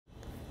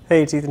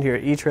Hey, it's Ethan here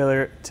at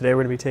eTrailer. Today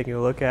we're going to be taking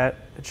a look at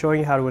and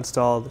showing you how to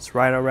install this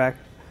Rhino-Rack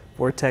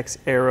Vortex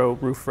Aero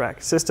Roof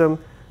Rack system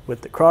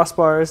with the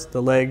crossbars,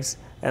 the legs,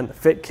 and the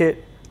fit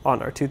kit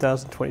on our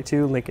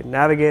 2022 Lincoln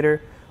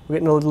Navigator. We'll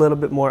get into a little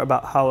bit more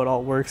about how it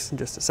all works in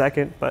just a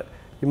second, but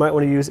you might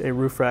want to use a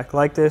roof rack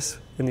like this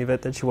in the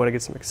event that you want to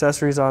get some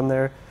accessories on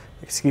there,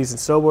 like skis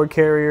and snowboard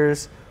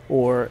carriers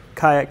or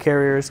kayak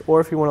carriers, or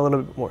if you want a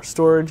little bit more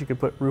storage, you can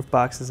put roof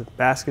boxes and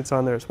baskets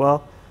on there as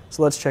well.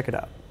 So let's check it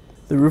out.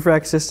 The roof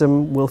rack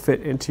system will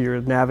fit into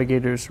your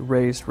Navigator's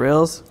raised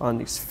rails on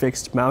these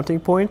fixed mounting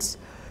points.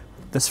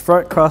 This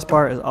front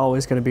crossbar is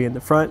always going to be in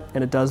the front,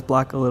 and it does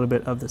block a little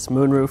bit of this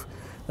moonroof.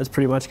 That's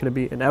pretty much going to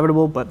be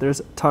inevitable, but there's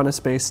a ton of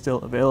space still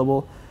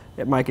available.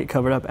 It might get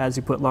covered up as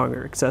you put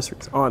longer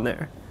accessories on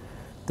there.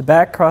 The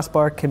back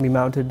crossbar can be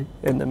mounted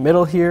in the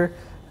middle here,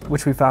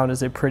 which we found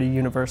is a pretty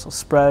universal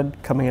spread,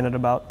 coming in at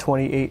about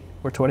 28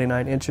 or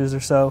 29 inches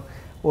or so.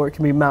 Or it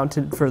can be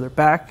mounted further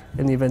back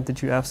in the event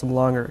that you have some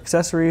longer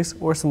accessories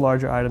or some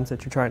larger items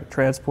that you're trying to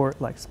transport,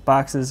 like some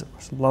boxes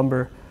or some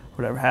lumber,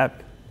 whatever have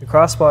you. The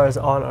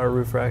crossbars on our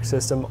roof rack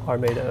system are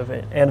made of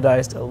an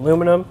anodized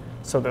aluminum,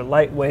 so they're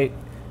lightweight.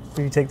 If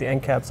you take the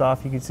end caps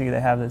off, you can see they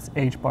have this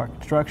H-bar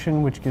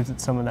construction, which gives it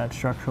some of that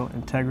structural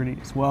integrity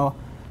as well.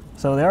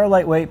 So they are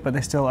lightweight, but they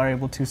still are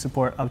able to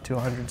support up to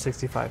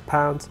 165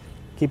 pounds,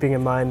 keeping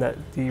in mind that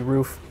the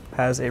roof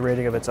has a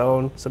rating of its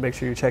own, so make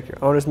sure you check your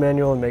owner's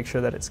manual and make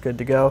sure that it's good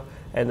to go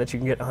and that you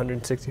can get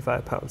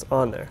 165 pounds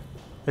on there.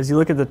 As you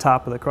look at the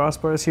top of the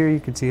crossbars here, you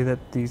can see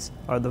that these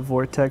are the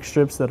vortex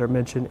strips that are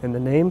mentioned in the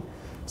name.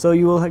 So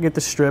you will get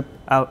the strip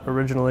out.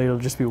 Originally it'll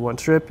just be one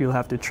strip. You'll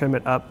have to trim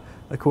it up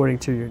according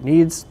to your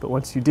needs, but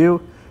once you do,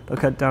 it'll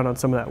cut down on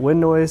some of that wind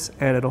noise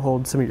and it'll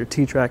hold some of your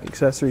T-track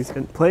accessories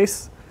in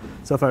place.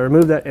 So if I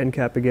remove that end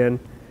cap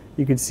again,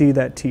 you can see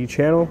that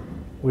T-channel,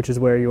 which is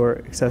where your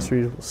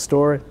accessories will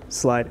store,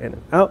 slide in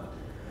and out.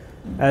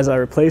 As I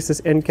replace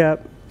this end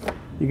cap,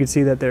 you can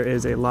see that there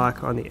is a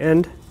lock on the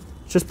end.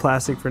 It's just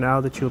plastic for now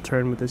that you'll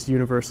turn with this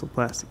universal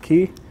plastic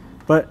key,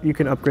 but you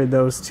can upgrade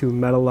those to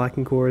metal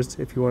locking cores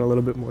if you want a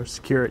little bit more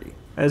security.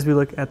 As we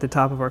look at the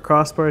top of our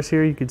crossbars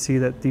here, you can see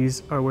that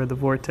these are where the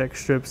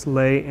vortex strips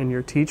lay in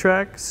your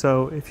T-track.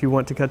 So if you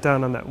want to cut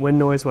down on that wind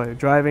noise while you're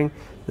driving,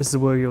 this is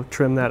where you'll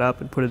trim that up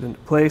and put it into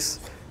place.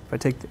 If I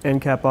take the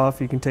end cap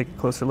off, you can take a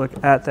closer look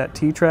at that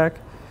T-track,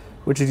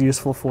 which is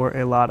useful for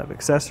a lot of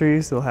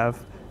accessories. They'll have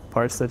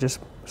parts that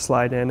just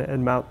slide in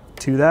and mount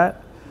to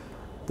that.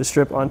 The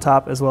strip on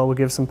top as well will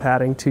give some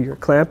padding to your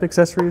clamp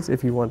accessories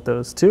if you want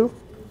those too.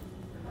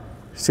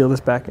 Seal this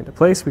back into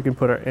place. We can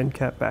put our end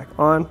cap back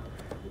on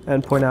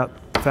and point out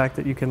the fact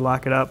that you can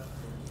lock it up.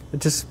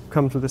 It just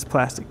comes with this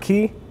plastic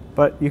key,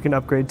 but you can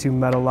upgrade to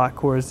metal lock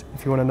cores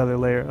if you want another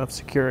layer of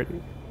security.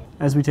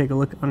 As we take a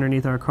look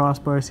underneath our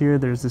crossbars here,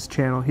 there's this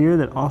channel here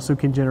that also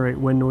can generate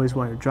wind noise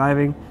while you're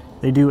driving.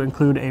 They do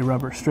include a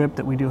rubber strip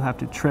that we do have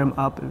to trim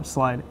up and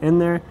slide in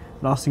there.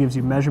 It also gives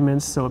you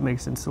measurements, so it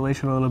makes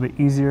installation a little bit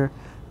easier.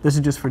 This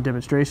is just for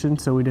demonstration,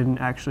 so we didn't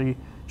actually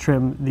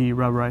trim the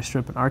rubberized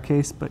strip in our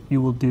case, but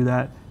you will do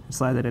that and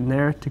slide that in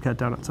there to cut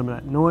down on some of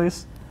that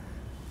noise.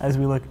 As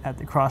we look at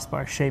the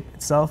crossbar shape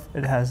itself,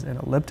 it has an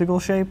elliptical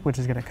shape, which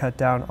is going to cut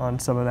down on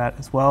some of that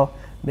as well,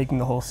 making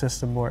the whole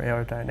system more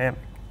aerodynamic.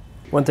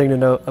 One thing to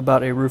note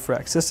about a roof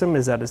rack system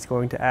is that it's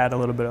going to add a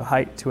little bit of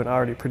height to an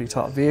already pretty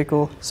tall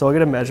vehicle. So I'll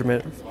get a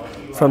measurement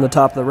from the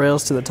top of the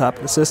rails to the top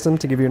of the system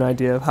to give you an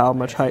idea of how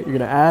much height you're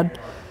going to add.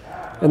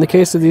 In the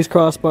case of these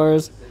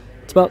crossbars,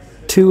 it's about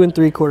 2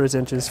 3/4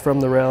 inches from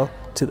the rail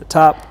to the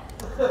top.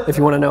 If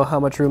you want to know how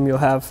much room you'll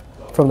have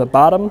from the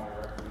bottom,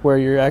 where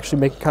you're actually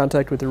making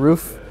contact with the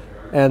roof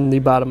and the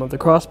bottom of the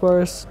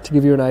crossbars, to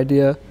give you an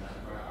idea,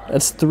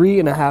 that's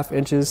 3.5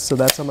 inches, so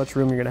that's how much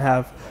room you're going to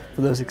have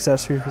for those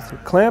accessories with your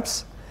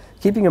clamps.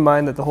 Keeping in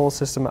mind that the whole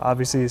system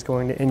obviously is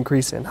going to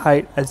increase in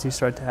height as you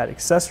start to add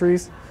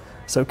accessories,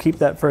 so keep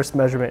that first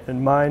measurement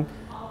in mind.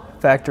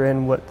 Factor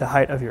in what the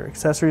height of your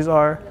accessories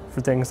are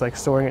for things like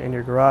storing it in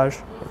your garage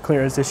or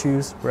clearance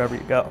issues wherever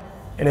you go.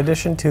 In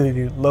addition to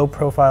the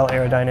low-profile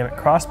aerodynamic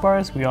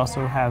crossbars, we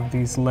also have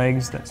these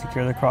legs that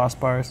secure the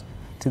crossbars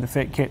to the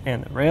fit kit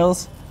and the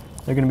rails.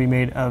 They're going to be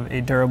made of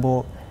a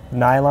durable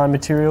nylon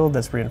material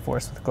that's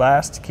reinforced with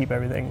glass to keep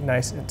everything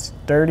nice and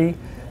sturdy,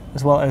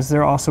 as well as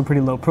they're also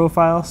pretty low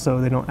profile, so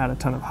they don't add a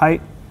ton of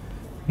height.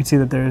 You can see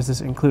that there is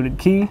this included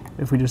key.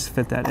 If we just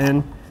fit that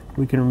in,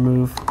 we can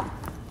remove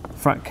the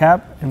front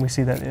cap, and we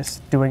see that it's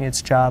doing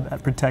its job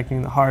at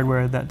protecting the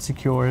hardware that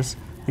secures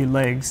the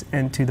legs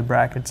into the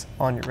brackets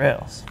on your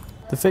rails.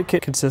 The fit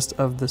kit consists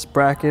of this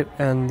bracket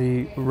and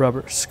the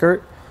rubber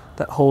skirt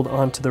that hold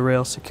onto the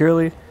rail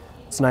securely.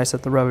 It's nice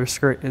that the rubber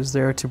skirt is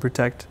there to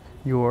protect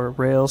your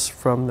rails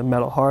from the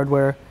metal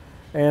hardware,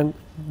 and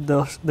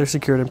they're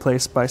secured in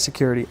place by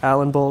security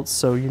Allen bolts,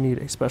 so you need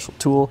a special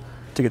tool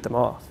to get them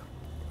off.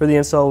 For the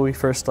install, we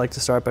first like to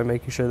start by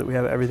making sure that we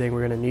have everything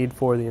we're going to need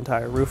for the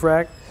entire roof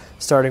rack,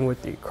 starting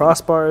with the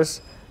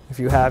crossbars. If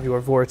you have your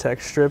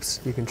vortex strips,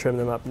 you can trim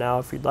them up now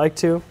if you'd like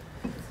to.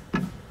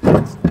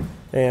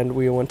 And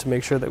we want to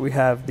make sure that we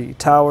have the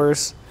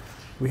towers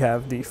We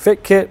have the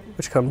fit kit,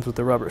 which comes with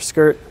the rubber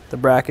skirt, the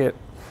bracket.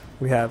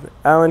 We have the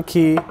Allen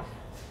key.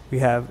 We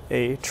have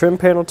a trim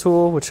panel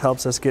tool, which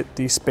helps us get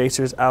the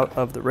spacers out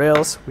of the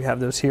rails. We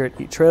have those here at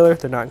eTrailer.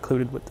 They're not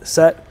included with the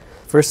set.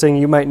 First thing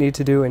you might need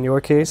to do in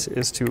your case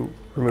is to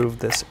remove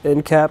this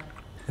end cap,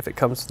 if it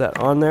comes with that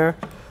on there.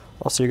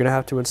 Also, you're going to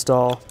have to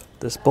install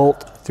this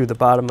bolt through the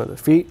bottom of the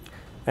feet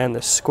and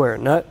the square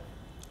nut.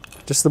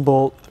 Just the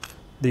bolt,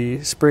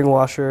 the spring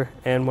washer,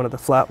 and one of the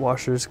flat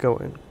washers go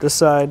in this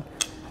side,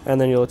 and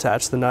then you'll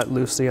attach the nut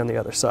loosely on the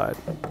other side.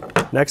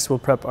 Next, we'll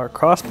prep our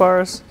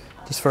crossbars,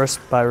 just first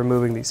by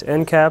removing these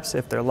end caps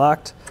if they're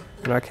locked.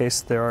 In our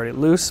case, they're already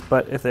loose,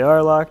 but if they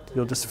are locked,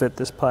 you'll just fit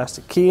this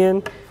plastic key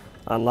in,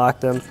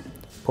 unlock them,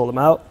 pull them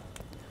out,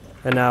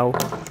 and now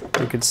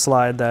you can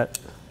slide that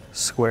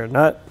square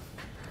nut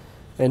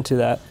into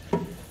that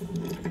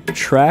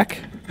track,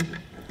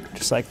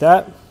 just like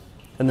that,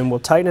 and then we'll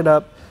tighten it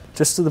up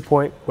just to the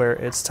point where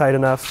it's tight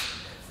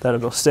enough that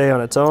it'll stay on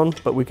its own,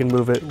 but we can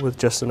move it with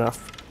just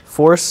enough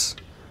force.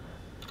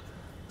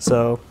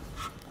 So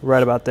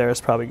right about there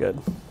is probably good.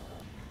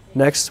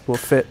 Next, we'll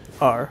fit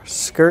our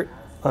skirt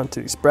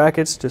onto these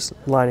brackets, just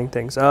lining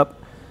things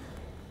up,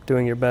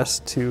 doing your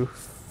best to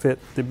fit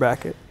the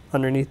bracket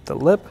underneath the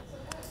lip.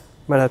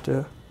 Might have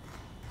to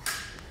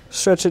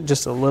stretch it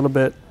just a little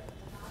bit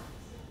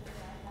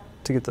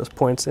to get those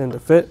points in to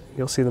fit.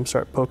 You'll see them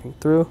start poking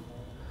through.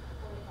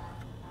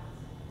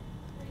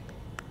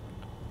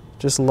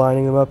 Just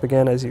lining them up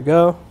again as you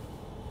go.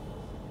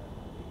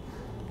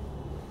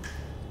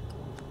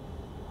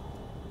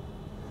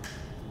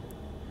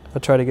 I'll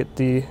try to get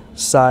the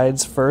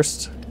sides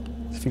first.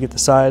 If you get the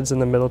sides,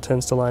 and the middle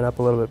tends to line up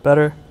a little bit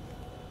better.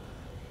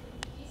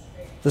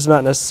 There's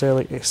not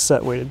necessarily a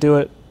set way to do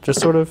it,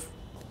 just sort of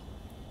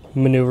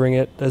maneuvering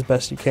it as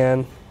best you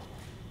can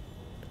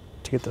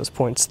to get those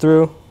points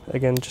through.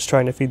 Again, just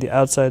trying to feed the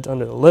outsides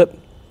under the lip.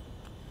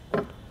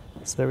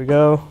 So there we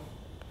go.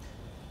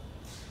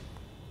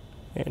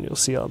 And you'll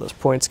see all those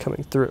points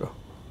coming through.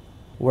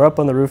 We're up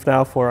on the roof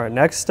now for our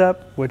next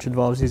step, which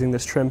involves using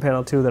this trim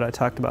panel tool that I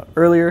talked about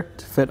earlier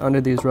to fit under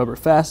these rubber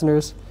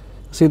fasteners.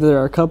 You'll see that there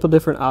are a couple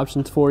different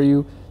options for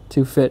you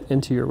to fit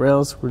into your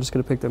rails. We're just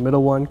going to pick the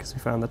middle one because we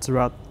found that's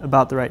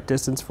about the right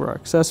distance for our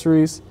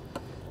accessories.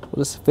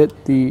 We'll just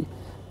fit the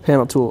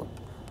panel tool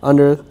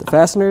under the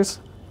fasteners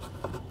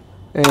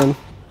and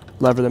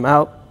lever them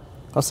out.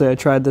 I'll say I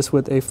tried this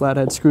with a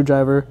flathead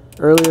screwdriver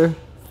earlier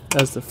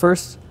as the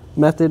first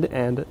method,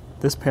 and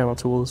this panel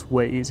tool is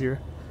way easier.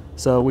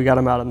 So we got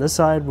them out on this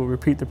side. We'll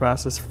repeat the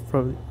process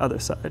from the other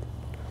side.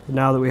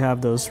 Now that we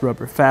have those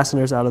rubber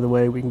fasteners out of the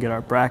way, we can get our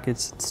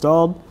brackets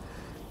installed.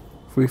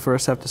 We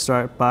first have to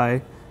start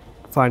by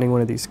finding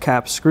one of these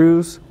cap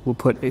screws. We'll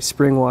put a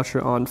spring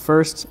washer on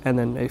first, and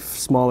then a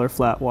smaller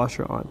flat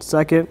washer on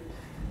second.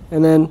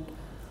 And then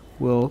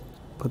we'll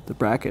put the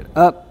bracket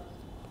up,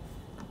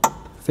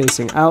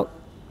 facing out,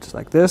 just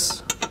like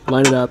this.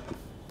 Line it up,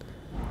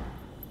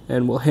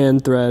 and we'll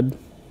hand thread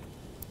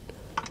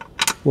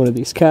one of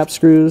these cap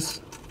screws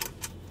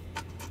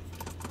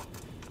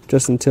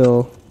just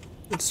until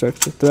it starts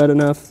to thread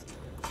enough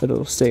that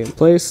it'll stay in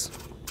place.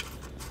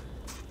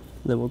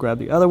 Then we'll grab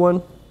the other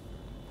one,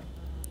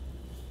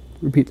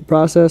 repeat the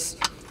process.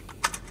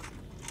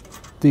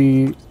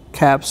 The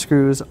cap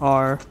screws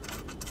are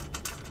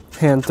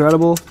hand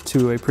threadable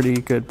to a pretty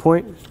good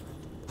point,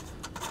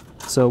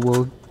 so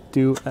we'll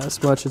do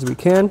as much as we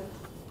can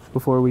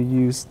before we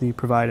use the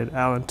provided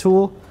Allen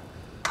tool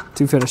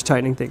to finish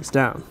tightening things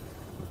down.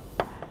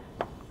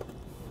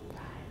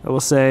 I will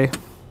say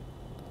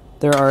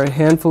there are a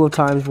handful of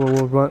times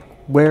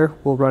where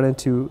we'll run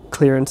into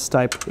clearance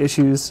type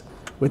issues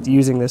with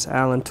using this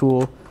Allen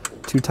tool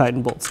to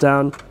tighten bolts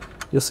down.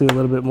 You'll see a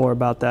little bit more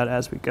about that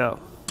as we go.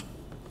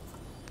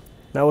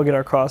 Now we'll get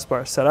our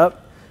crossbar set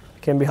up.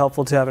 It can be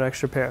helpful to have an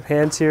extra pair of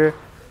hands here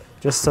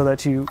just so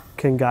that you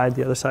can guide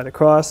the other side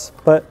across.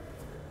 But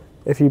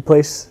if you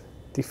place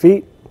the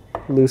feet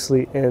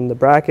loosely in the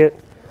bracket,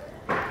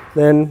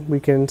 then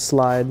we can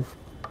slide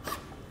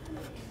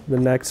the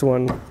next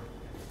one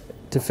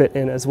to fit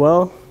in as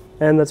well.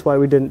 And that's why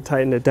we didn't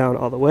tighten it down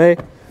all the way,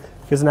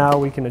 because now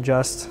we can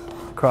adjust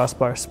the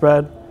crossbar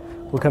spread.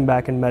 We'll come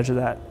back and measure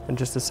that in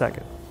just a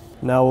second.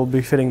 Now we'll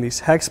be fitting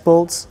these hex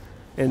bolts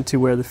into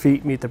where the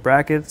feet meet the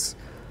brackets.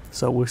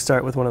 So we'll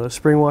start with one of those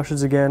spring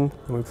washers again,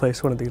 and we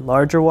place one of the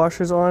larger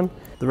washers on.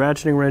 The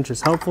ratcheting wrench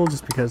is helpful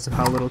just because of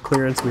how little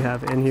clearance we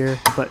have in here,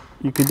 but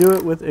you could do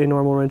it with a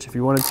normal wrench if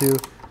you wanted to.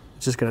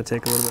 It's just gonna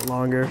take a little bit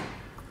longer.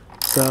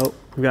 So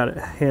we've got it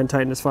hand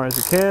tightened as far as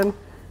we can,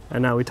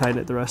 and now we tighten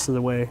it the rest of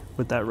the way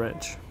with that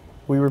wrench.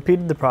 We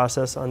repeated the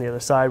process on the other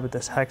side with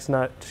this hex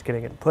nut, just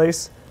getting it in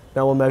place.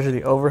 Now we'll measure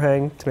the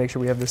overhang to make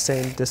sure we have the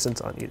same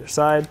distance on either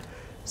side.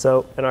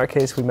 So in our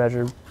case, we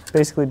measure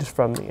basically just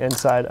from the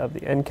inside of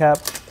the end cap.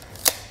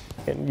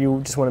 And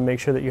you just want to make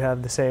sure that you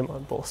have the same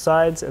on both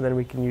sides, and then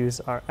we can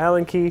use our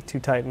Allen key to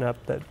tighten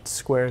up that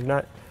square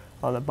nut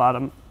on the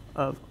bottom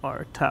of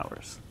our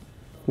towers.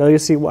 Now you'll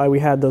see why we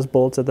had those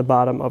bolts at the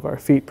bottom of our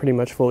feet pretty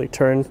much fully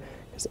turned.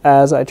 Because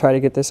as I try to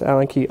get this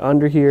Allen key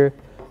under here,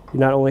 You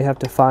not only have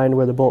to find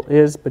where the bolt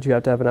is, but you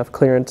have to have enough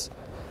clearance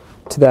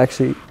to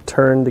actually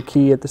turn the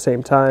key at the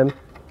same time.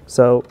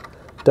 So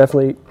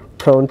definitely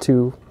prone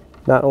to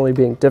not only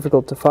being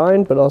difficult to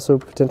find, but also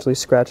potentially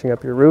scratching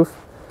up your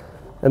roof.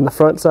 And the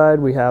front side,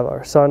 we have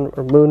our sun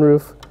or moon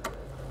roof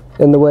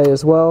in the way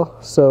as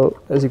well. So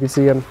as you can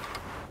see, I'm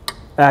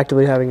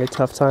actively having a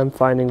tough time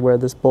finding where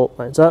this bolt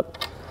lines up,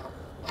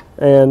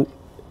 and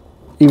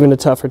even a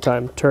tougher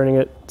time turning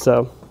it.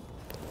 So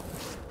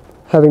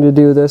having to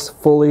do this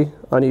fully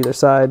on either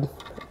side,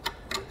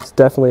 it's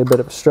definitely a bit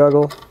of a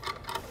struggle.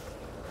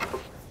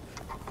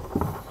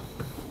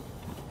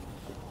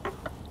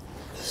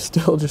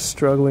 Still just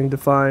struggling to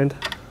find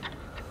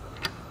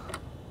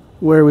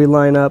where we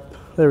line up.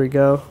 There we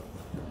go.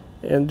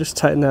 And just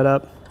tighten that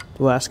up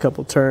the last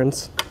couple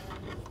turns.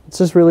 It's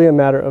just really a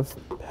matter of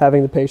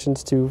having the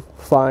patience to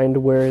find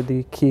where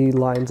the key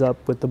lines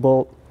up with the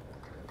bolt,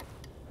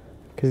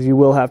 because you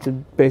will have to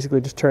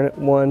basically just turn it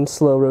one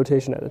slow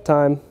rotation at a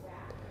time.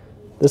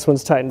 This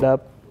one's tightened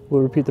up.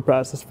 We'll repeat the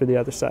process for the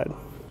other side.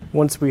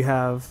 Once we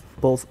have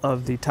both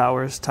of the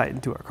towers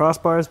tightened to our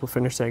crossbars, we'll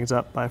finish things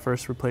up by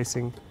first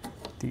replacing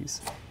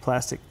these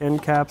plastic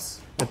end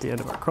caps at the end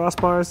of our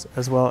crossbars,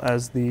 as well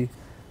as the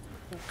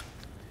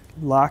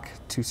lock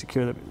to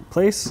secure them in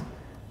place.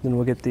 Then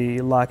we'll get the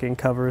locking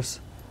covers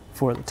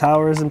for the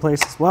towers in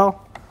place as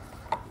well,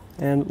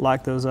 and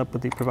lock those up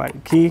with the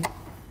provided key.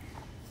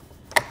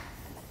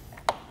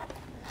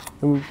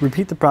 And we'll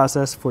repeat the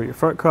process for your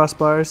front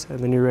crossbars, and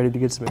then you're ready to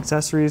get some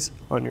accessories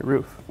on your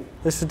roof.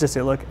 This was just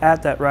a look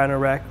at that Rhino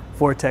Rack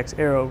Vortex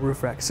Aero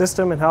Roof Rack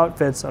system and how it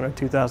fits on our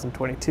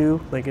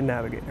 2022 Lincoln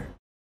Navigator.